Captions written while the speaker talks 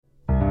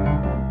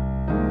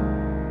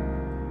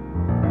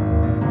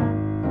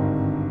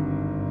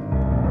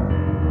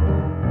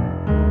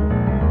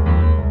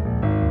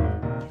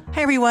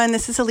everyone.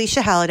 This is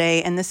Alicia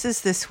Halliday, and this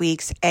is this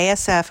week's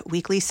ASF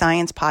Weekly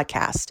Science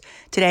Podcast.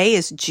 Today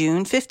is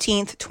June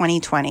 15th,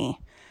 2020.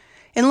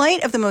 In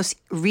light of the most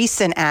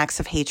recent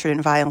acts of hatred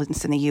and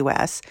violence in the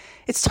U.S.,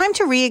 it's time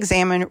to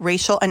re-examine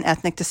racial and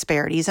ethnic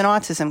disparities in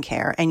autism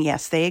care, and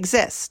yes, they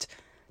exist.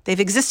 They've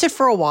existed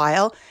for a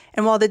while,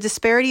 and while the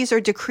disparities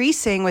are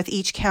decreasing with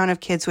each count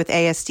of kids with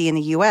ASD in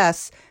the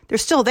U.S., they're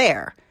still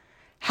there.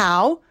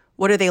 How?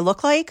 What do they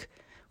look like?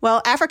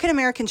 Well,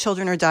 African-American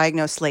children are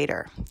diagnosed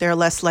later. They're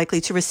less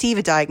likely to receive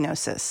a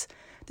diagnosis.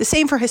 The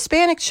same for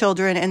Hispanic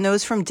children and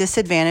those from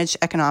disadvantaged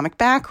economic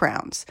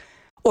backgrounds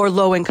or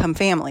low-income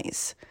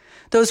families.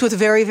 Those with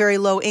very, very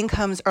low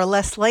incomes are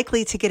less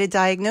likely to get a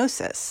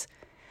diagnosis.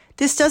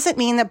 This doesn't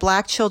mean that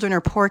Black children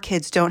or poor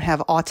kids don't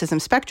have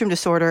autism spectrum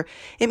disorder.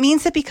 It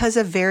means that because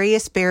of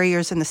various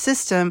barriers in the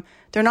system,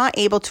 they're not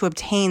able to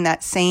obtain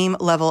that same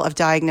level of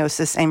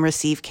diagnosis and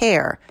receive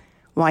care.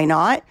 Why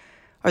not?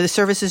 Are the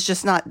services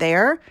just not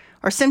there?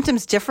 Are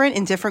symptoms different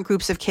in different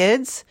groups of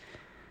kids?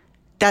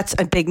 That's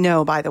a big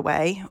no, by the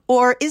way.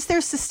 Or is there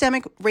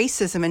systemic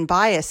racism and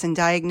bias in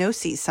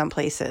diagnoses some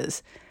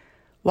places?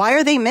 Why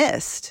are they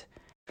missed?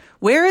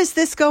 Where is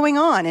this going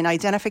on in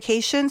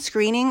identification,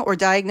 screening, or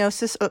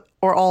diagnosis,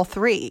 or all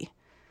three?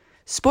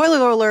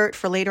 Spoiler alert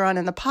for later on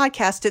in the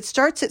podcast, it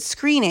starts at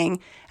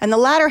screening, and the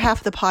latter half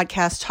of the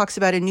podcast talks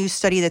about a new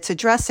study that's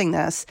addressing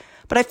this.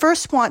 But I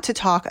first want to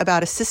talk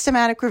about a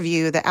systematic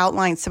review that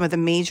outlines some of the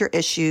major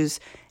issues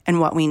and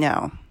what we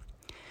know.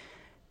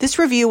 This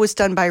review was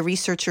done by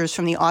researchers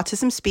from the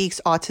Autism Speaks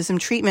Autism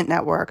Treatment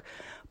Network,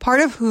 part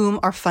of whom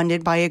are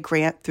funded by a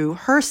grant through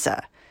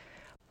HRSA.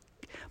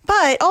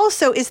 But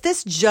also, is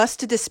this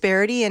just a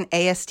disparity in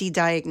ASD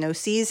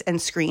diagnoses and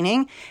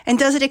screening? And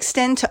does it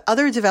extend to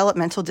other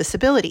developmental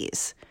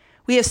disabilities?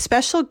 We have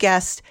special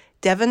guest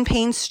Devon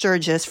Payne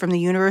Sturgis from the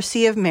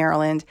University of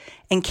Maryland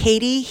and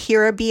Katie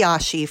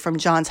Hirabayashi from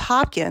Johns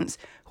Hopkins,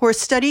 who are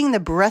studying the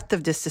breadth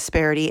of this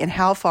disparity and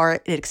how far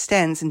it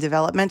extends in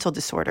developmental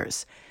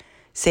disorders.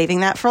 Saving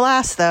that for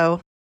last,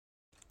 though.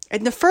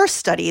 In the first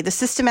study, the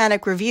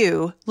systematic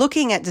review,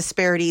 looking at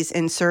disparities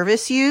in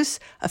service use,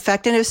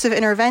 effectiveness of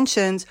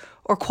interventions,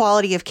 or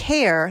quality of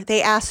care,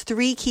 they asked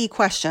three key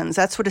questions.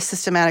 That's what a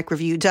systematic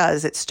review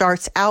does. It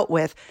starts out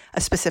with a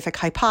specific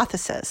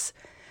hypothesis.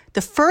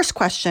 The first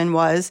question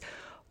was,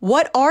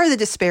 what are the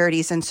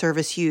disparities in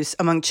service use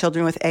among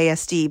children with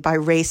ASD by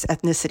race,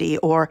 ethnicity,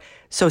 or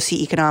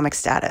socioeconomic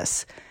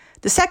status?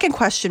 The second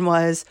question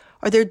was,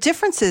 are there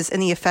differences in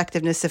the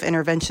effectiveness of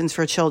interventions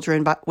for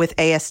children with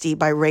ASD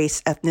by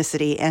race,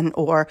 ethnicity, and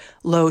or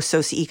low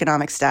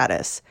socioeconomic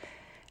status?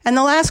 And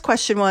the last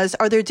question was,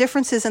 are there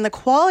differences in the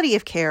quality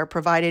of care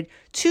provided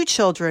to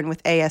children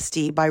with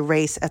ASD by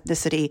race,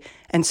 ethnicity,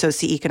 and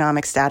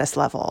socioeconomic status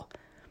level?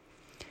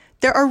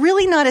 There are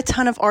really not a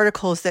ton of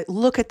articles that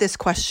look at this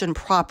question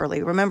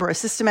properly. Remember, a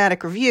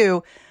systematic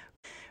review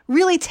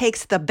really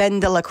takes the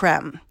ben de la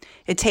creme.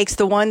 It takes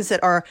the ones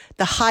that are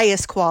the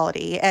highest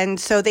quality. And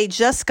so they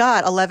just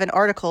got 11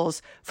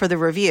 articles for the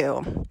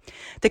review.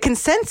 The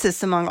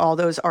consensus among all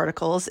those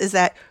articles is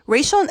that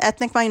racial and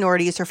ethnic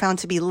minorities are found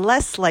to be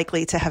less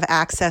likely to have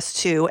access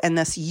to and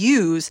thus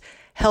use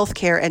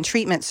healthcare and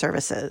treatment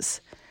services.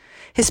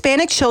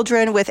 Hispanic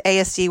children with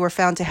ASD were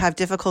found to have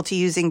difficulty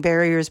using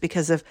barriers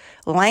because of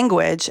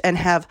language and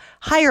have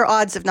higher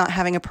odds of not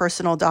having a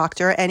personal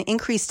doctor and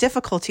increased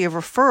difficulty of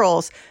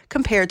referrals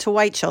compared to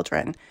white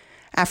children.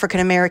 African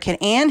American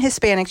and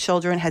Hispanic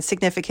children had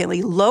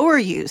significantly lower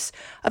use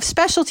of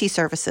specialty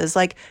services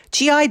like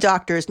GI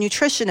doctors,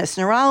 nutritionists,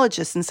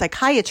 neurologists, and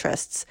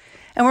psychiatrists,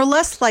 and were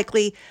less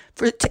likely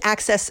to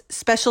access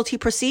specialty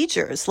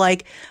procedures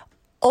like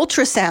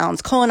ultrasounds,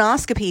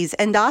 colonoscopies,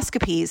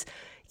 endoscopies,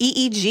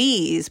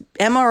 EEGs,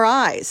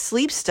 MRIs,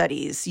 sleep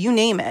studies, you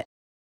name it.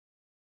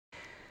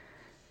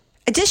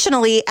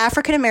 Additionally,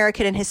 African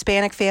American and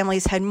Hispanic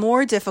families had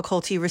more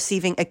difficulty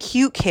receiving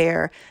acute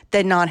care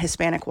than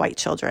non-Hispanic white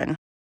children.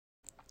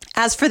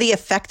 As for the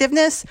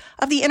effectiveness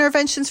of the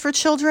interventions for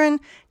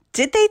children,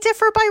 did they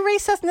differ by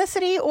race,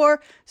 ethnicity,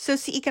 or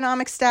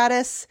socioeconomic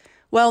status?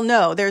 Well,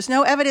 no, there's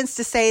no evidence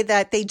to say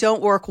that they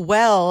don't work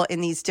well in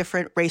these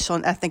different racial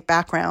and ethnic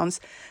backgrounds.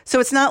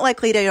 So it's not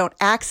likely they don't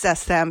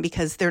access them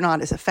because they're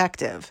not as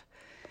effective.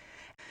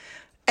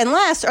 And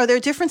last, are there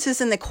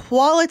differences in the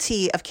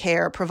quality of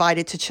care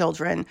provided to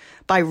children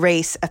by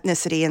race,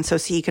 ethnicity, and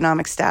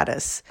socioeconomic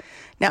status?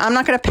 Now, I'm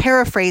not going to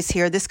paraphrase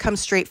here. This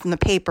comes straight from the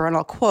paper, and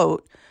I'll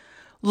quote,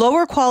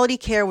 "Lower quality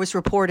care was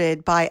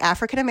reported by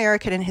African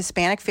American and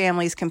Hispanic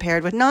families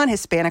compared with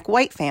non-Hispanic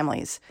white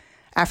families.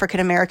 African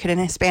American and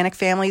Hispanic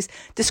families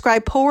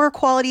describe poorer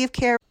quality of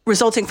care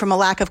resulting from a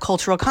lack of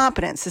cultural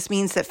competence. This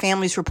means that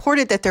families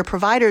reported that their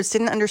providers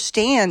didn't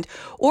understand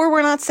or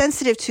were not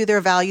sensitive to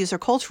their values or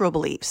cultural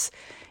beliefs.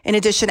 In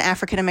addition,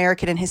 African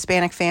American and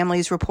Hispanic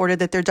families reported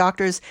that their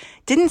doctors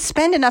didn't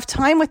spend enough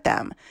time with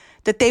them,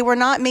 that they were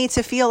not made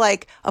to feel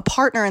like a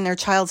partner in their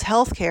child's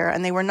health care,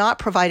 and they were not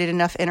provided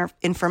enough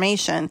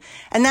information.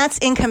 And that's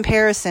in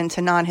comparison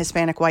to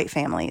non-Hispanic white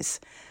families.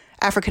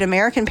 African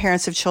American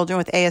parents of children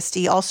with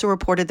ASD also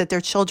reported that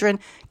their children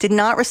did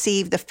not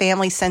receive the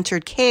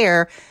family-centered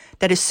care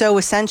that is so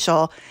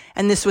essential,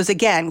 and this was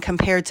again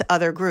compared to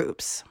other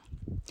groups.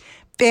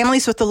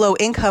 Families with the low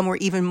income were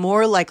even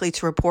more likely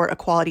to report a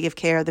quality of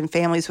care than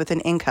families with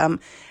an income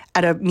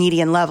at a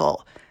median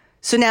level.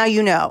 So now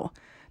you know.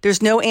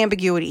 There's no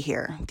ambiguity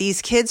here.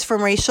 These kids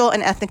from racial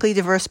and ethnically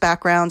diverse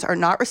backgrounds are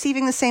not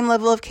receiving the same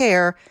level of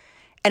care,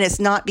 and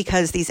it's not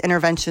because these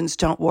interventions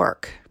don't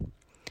work.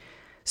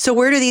 So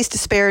where do these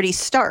disparities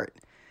start?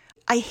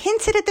 I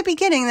hinted at the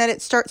beginning that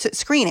it starts at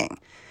screening.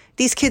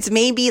 These kids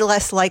may be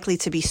less likely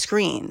to be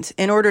screened.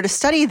 In order to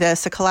study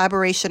this, a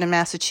collaboration in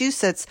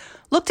Massachusetts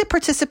looked at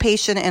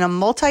participation in a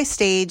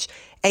multi-stage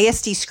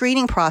ASD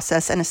screening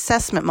process and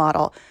assessment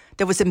model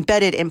that was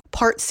embedded in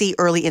Part C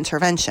early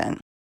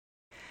intervention.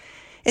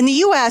 In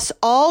the U.S.,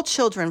 all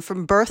children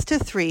from birth to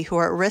 3 who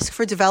are at risk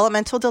for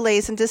developmental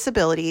delays and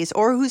disabilities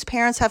or whose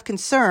parents have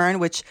concern,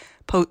 which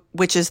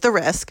is the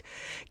risk,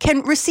 can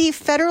receive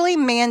federally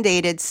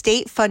mandated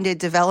state-funded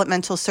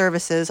developmental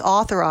services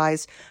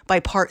authorized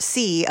by Part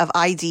C of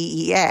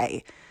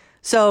IDEA.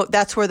 So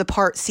that's where the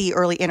Part C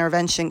early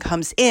intervention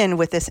comes in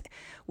with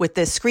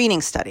this screening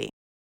study.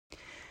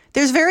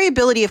 There's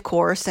variability, of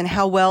course, in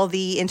how well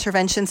the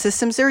intervention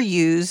systems are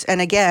used. And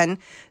again,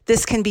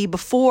 this can be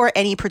before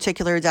any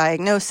particular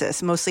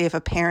diagnosis, mostly if a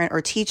parent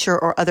or teacher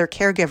or other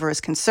caregiver is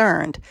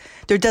concerned.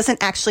 There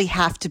doesn't actually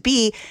have to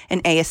be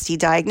an ASD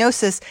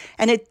diagnosis,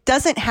 and it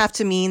doesn't have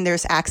to mean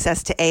there's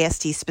access to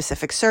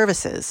ASD-specific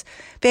services.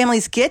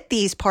 Families get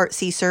these Part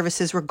C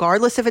services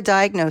regardless of a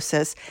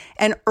diagnosis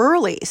and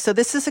early, so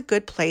this is a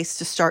good place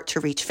to start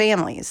to reach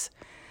families.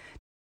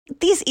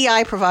 These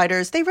EI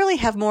providers, they really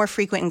have more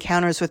frequent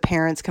encounters with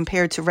parents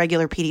compared to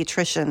regular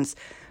pediatricians.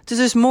 So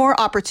there's more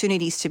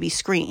opportunities to be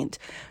screened.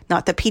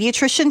 Not that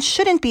pediatricians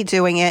shouldn't be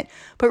doing it,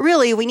 but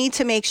really we need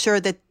to make sure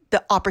that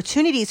the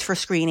opportunities for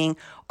screening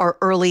are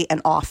early and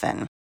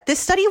often. This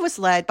study was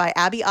led by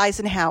Abby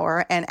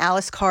Eisenhower and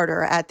Alice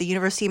Carter at the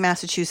University of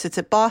Massachusetts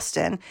at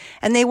Boston,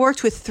 and they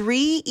worked with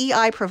 3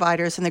 EI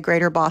providers in the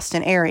greater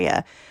Boston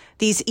area.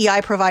 These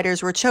EI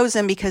providers were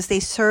chosen because they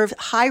served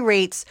high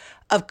rates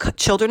of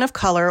children of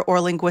color or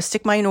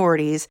linguistic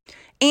minorities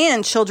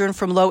and children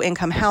from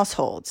low-income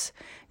households.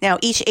 Now,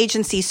 each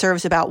agency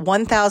serves about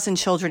 1,000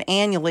 children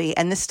annually,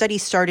 and this study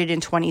started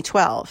in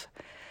 2012.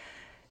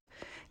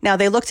 Now,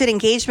 they looked at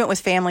engagement with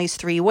families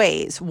 3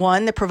 ways.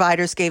 1, the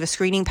providers gave a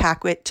screening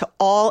packet to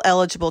all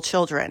eligible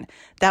children.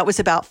 That was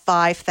about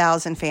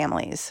 5,000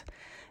 families.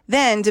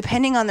 Then,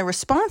 depending on the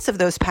response of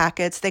those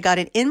packets, they got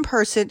an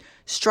in-person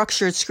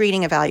structured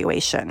screening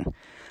evaluation.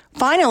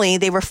 Finally,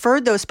 they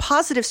referred those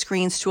positive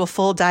screens to a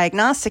full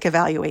diagnostic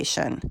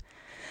evaluation.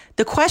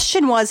 The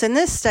question was, in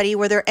this study,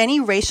 were there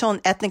any racial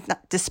and ethnic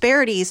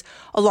disparities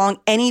along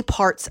any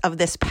parts of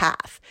this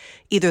path?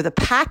 Either the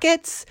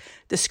packets,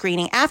 the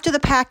screening after the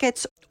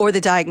packets, or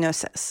the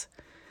diagnosis.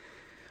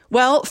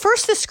 Well,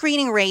 first, the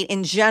screening rate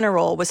in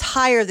general was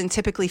higher than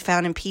typically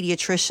found in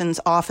pediatricians'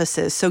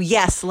 offices. So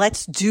yes,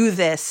 let's do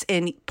this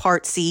in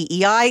Part C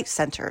EI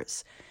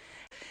centers.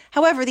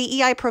 However, the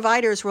EI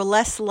providers were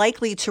less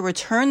likely to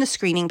return the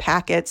screening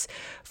packets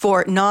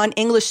for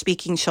non-English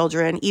speaking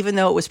children, even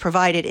though it was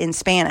provided in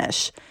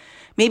Spanish.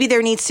 Maybe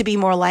there needs to be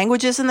more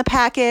languages in the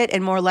packet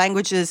and more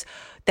languages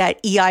that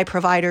EI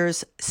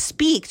providers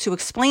speak to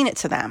explain it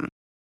to them.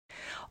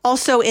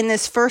 Also, in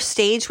this first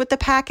stage with the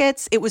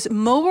packets, it was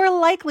more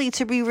likely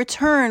to be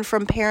returned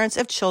from parents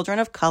of children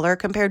of color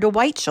compared to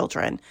white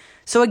children.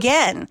 So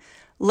again,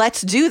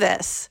 let's do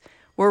this.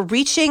 We're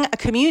reaching a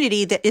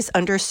community that is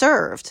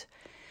underserved.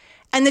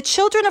 And the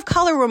children of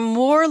color were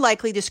more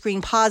likely to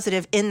screen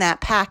positive in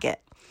that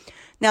packet.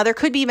 Now, there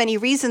could be many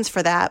reasons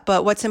for that,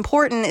 but what's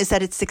important is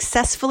that it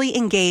successfully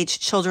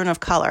engaged children of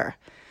color.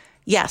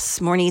 Yes,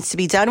 more needs to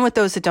be done with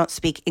those that don't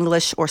speak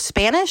English or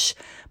Spanish,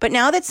 but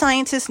now that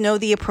scientists know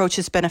the approach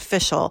is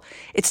beneficial,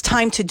 it's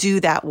time to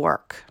do that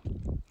work.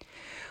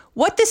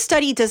 What this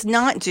study does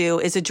not do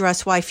is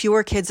address why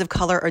fewer kids of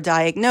color are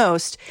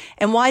diagnosed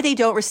and why they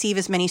don't receive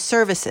as many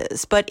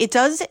services, but it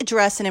does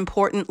address an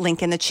important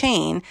link in the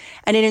chain,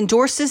 and it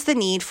endorses the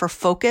need for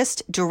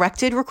focused,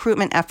 directed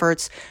recruitment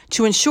efforts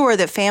to ensure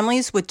that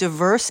families with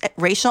diverse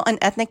racial and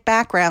ethnic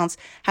backgrounds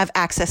have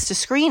access to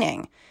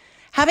screening.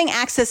 Having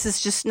access is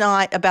just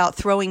not about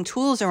throwing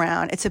tools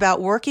around. It's about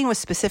working with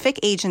specific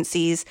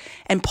agencies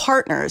and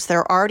partners that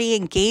are already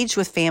engaged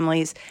with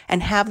families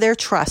and have their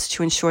trust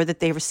to ensure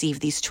that they receive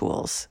these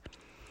tools.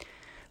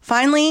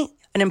 Finally,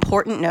 an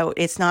important note,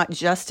 it's not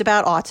just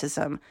about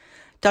autism.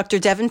 Dr.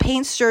 Devin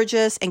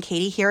Payne-Sturgis and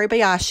Katie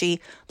Hirabayashi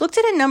looked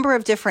at a number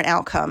of different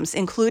outcomes,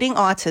 including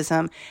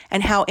autism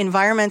and how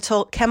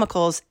environmental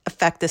chemicals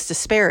affect this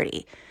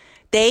disparity.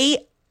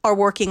 They are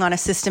working on a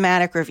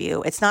systematic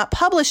review. It's not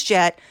published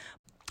yet,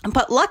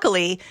 but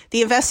luckily,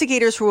 the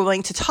investigators were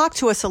willing to talk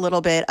to us a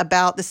little bit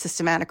about the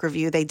systematic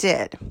review they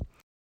did.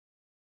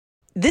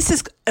 This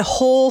is a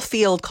whole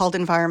field called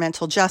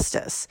environmental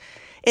justice.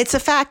 It's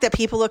a fact that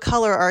people of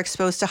color are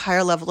exposed to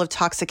higher level of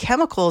toxic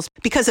chemicals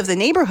because of the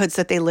neighborhoods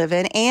that they live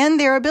in and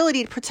their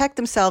ability to protect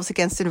themselves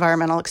against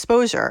environmental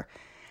exposure.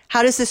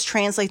 How does this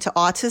translate to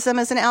autism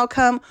as an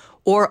outcome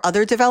or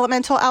other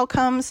developmental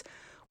outcomes?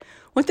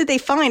 What did they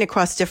find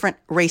across different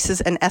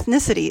races and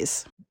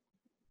ethnicities?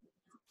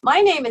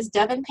 My name is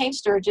Devin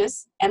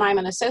Payne-Sturgis, and I'm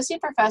an associate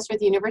professor at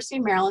the University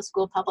of Maryland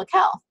School of Public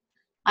Health.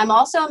 I'm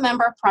also a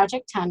member of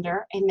Project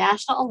Tender, a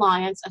national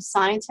alliance of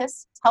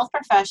scientists, health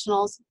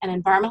professionals, and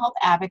environmental health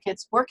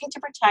advocates working to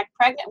protect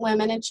pregnant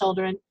women and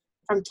children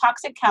from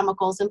toxic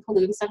chemicals and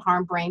pollutants that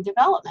harm brain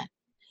development.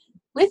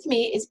 With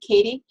me is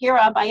Katie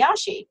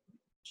Hirabayashi.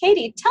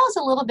 Katie, tell us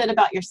a little bit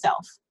about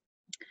yourself.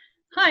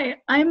 Hi,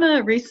 I'm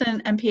a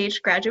recent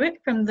MPH graduate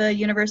from the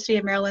University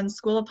of Maryland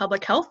School of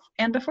Public Health,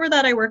 and before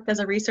that I worked as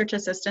a research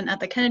assistant at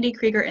the Kennedy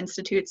Krieger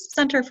Institute's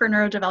Center for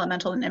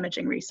Neurodevelopmental and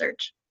Imaging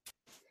Research.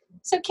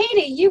 So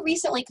Katie, you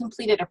recently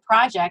completed a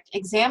project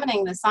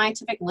examining the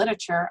scientific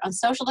literature on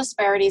social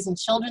disparities in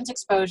children's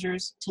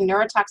exposures to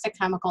neurotoxic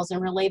chemicals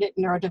and related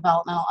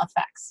neurodevelopmental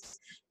effects.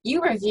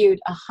 You reviewed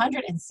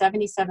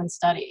 177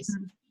 studies.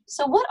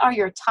 So what are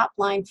your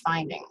top-line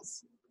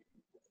findings?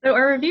 So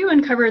our review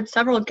uncovered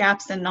several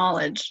gaps in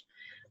knowledge.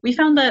 We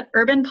found that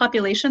urban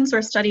populations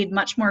were studied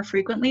much more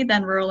frequently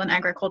than rural and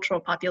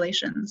agricultural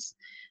populations.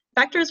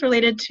 Factors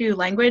related to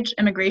language,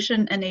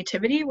 immigration, and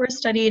nativity were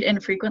studied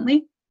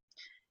infrequently.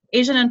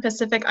 Asian and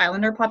Pacific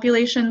Islander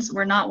populations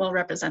were not well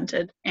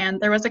represented,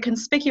 and there was a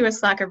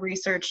conspicuous lack of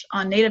research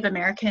on Native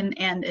American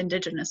and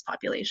Indigenous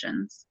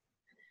populations.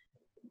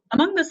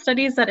 Among the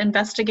studies that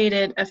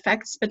investigated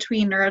effects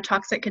between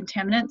neurotoxic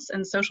contaminants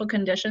and social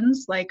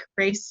conditions like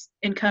race,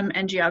 income,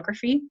 and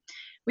geography,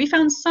 we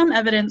found some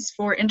evidence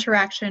for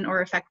interaction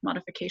or effect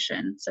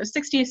modification. So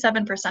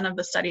 67% of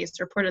the studies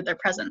reported their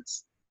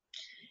presence.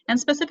 And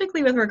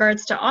specifically with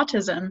regards to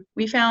autism,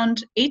 we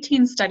found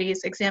 18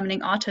 studies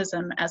examining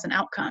autism as an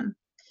outcome.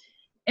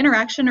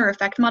 Interaction or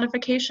effect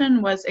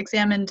modification was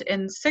examined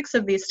in 6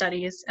 of these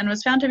studies and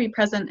was found to be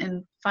present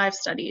in 5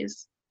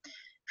 studies.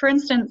 For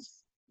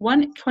instance,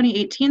 one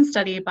 2018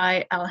 study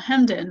by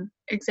Al-Hamdan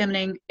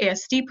examining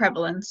ASD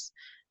prevalence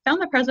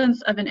found the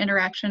presence of an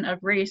interaction of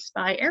race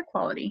by air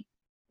quality.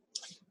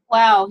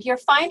 Wow, your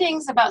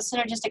findings about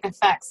synergistic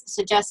effects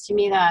suggest to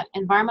me that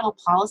environmental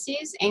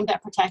policies aimed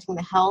at protecting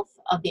the health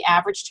of the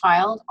average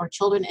child or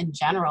children in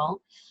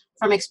general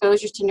from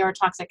exposures to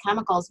neurotoxic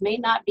chemicals may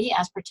not be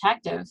as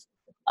protective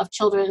of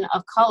children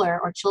of color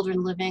or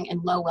children living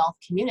in low-wealth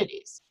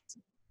communities.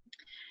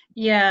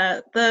 Yeah,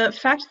 the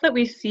fact that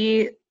we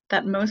see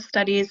that most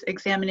studies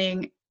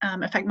examining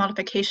effect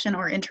modification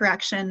or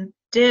interaction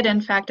did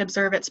in fact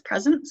observe its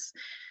presence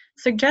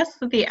suggests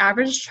that the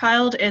average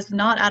child is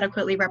not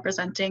adequately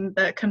representing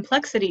the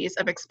complexities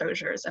of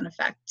exposures and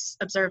effects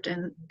observed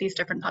in these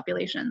different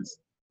populations.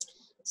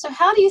 So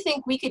how do you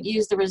think we could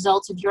use the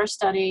results of your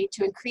study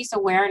to increase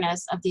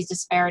awareness of these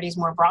disparities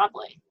more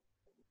broadly?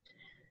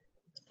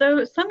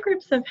 So some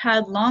groups have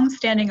had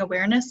long-standing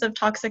awareness of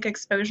toxic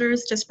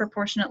exposures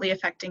disproportionately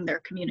affecting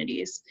their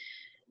communities.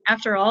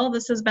 After all,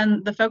 this has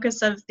been the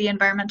focus of the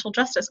environmental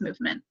justice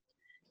movement.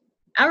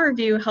 Our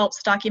review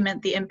helps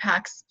document the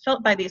impacts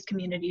felt by these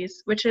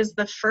communities, which is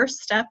the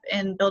first step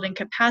in building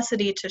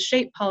capacity to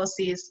shape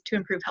policies to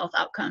improve health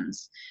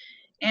outcomes.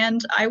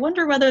 And I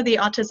wonder whether the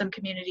autism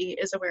community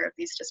is aware of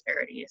these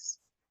disparities.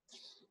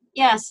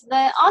 Yes,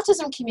 the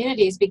autism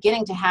community is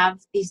beginning to have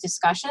these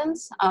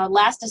discussions.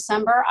 Last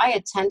December, I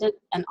attended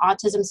an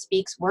Autism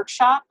Speaks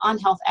workshop on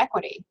health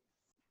equity,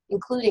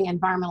 including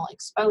environmental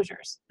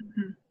exposures.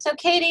 So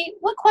Katie,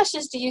 what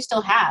questions do you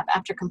still have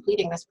after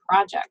completing this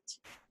project?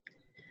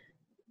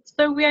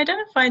 So we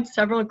identified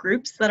several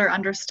groups that are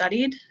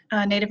understudied,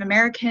 Native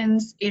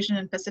Americans, Asian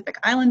and Pacific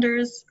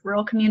Islanders,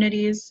 rural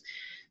communities.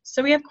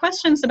 So we have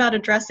questions about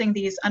addressing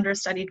these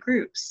understudied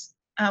groups.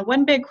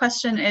 One big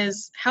question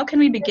is, how can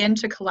we begin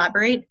to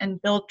collaborate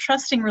and build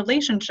trusting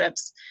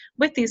relationships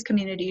with these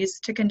communities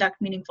to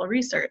conduct meaningful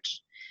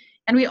research?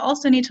 And we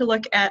also need to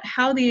look at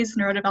how these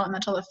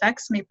neurodevelopmental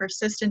effects may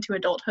persist into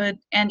adulthood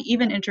and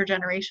even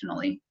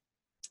intergenerationally.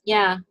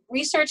 Yeah,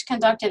 research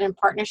conducted in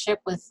partnership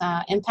with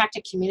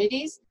impacted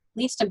communities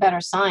leads to better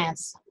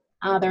science.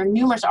 There are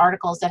numerous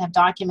articles that have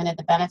documented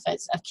the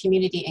benefits of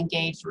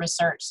community-engaged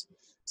research.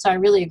 So I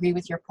really agree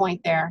with your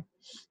point there.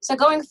 So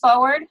going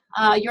forward,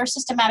 your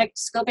systematic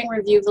scoping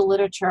review of the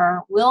literature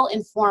will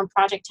inform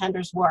Project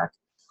Tender's work.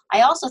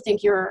 I also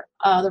think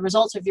the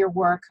results of your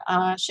work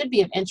should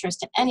be of interest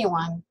to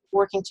anyone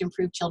working to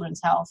improve children's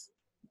health.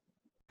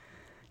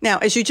 Now,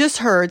 as you just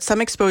heard,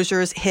 some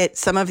exposures hit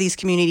some of these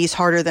communities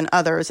harder than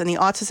others, and the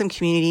autism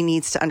community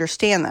needs to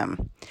understand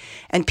them.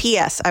 And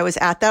P.S., I was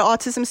at that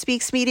Autism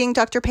Speaks meeting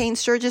Dr.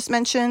 Payne-Sturgis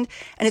mentioned,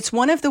 and it's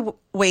one of the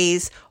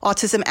ways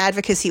autism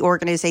advocacy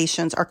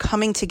organizations are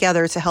coming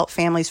together to help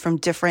families from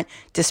different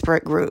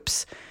disparate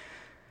groups.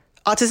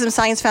 Autism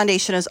Science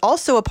Foundation is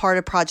also a part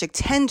of Project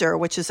Tender,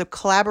 which is a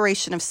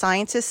collaboration of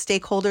scientists,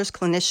 stakeholders,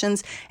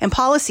 clinicians, and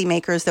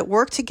policymakers that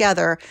work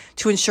together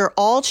to ensure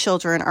all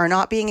children are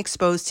not being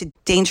exposed to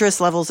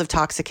dangerous levels of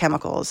toxic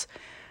chemicals.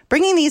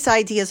 Bringing these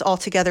ideas all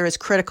together is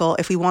critical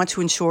if we want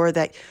to ensure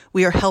that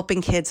we are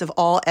helping kids of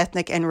all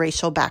ethnic and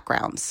racial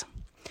backgrounds.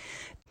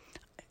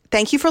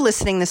 Thank you for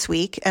listening this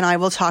week, and I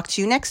will talk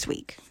to you next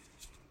week.